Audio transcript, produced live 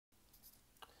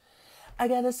I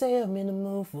gotta say I'm in the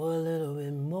mood for a little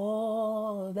bit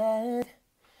more of that.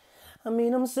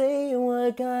 I'm saying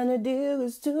what kind of deal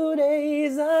is 2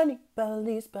 days? I need at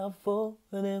least about four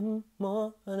of them,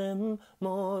 more of them,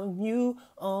 more. You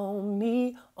on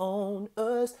me, on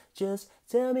us. Just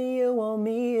tell me you want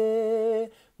me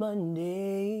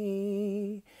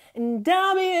Monday. And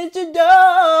I'll be at your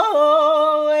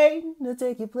door, waiting to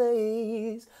take your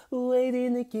place,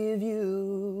 waiting to give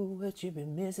you what you've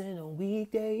been missing on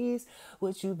weekdays,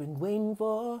 what you've been waiting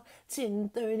for.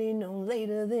 10:30, no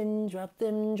later than drop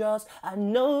them draws. I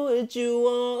know what you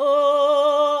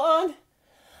want.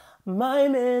 My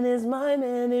man is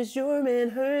your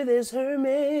man, her is her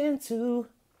man too.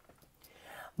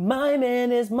 My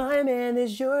man is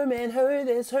your man, her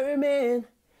is her man.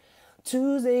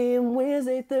 Tuesday and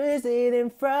Wednesday, Thursday,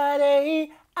 then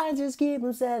Friday. I just keep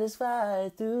them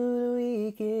satisfied through the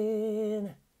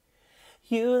weekend.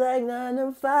 You like 9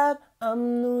 to 5,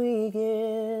 I'm the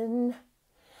weekend.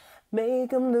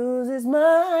 Make him lose his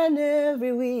mind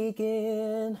every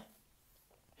weekend.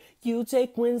 You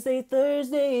take Wednesday,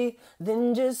 Thursday,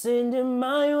 then just send him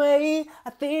my way.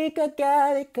 I think I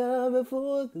got it covered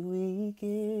for the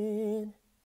weekend.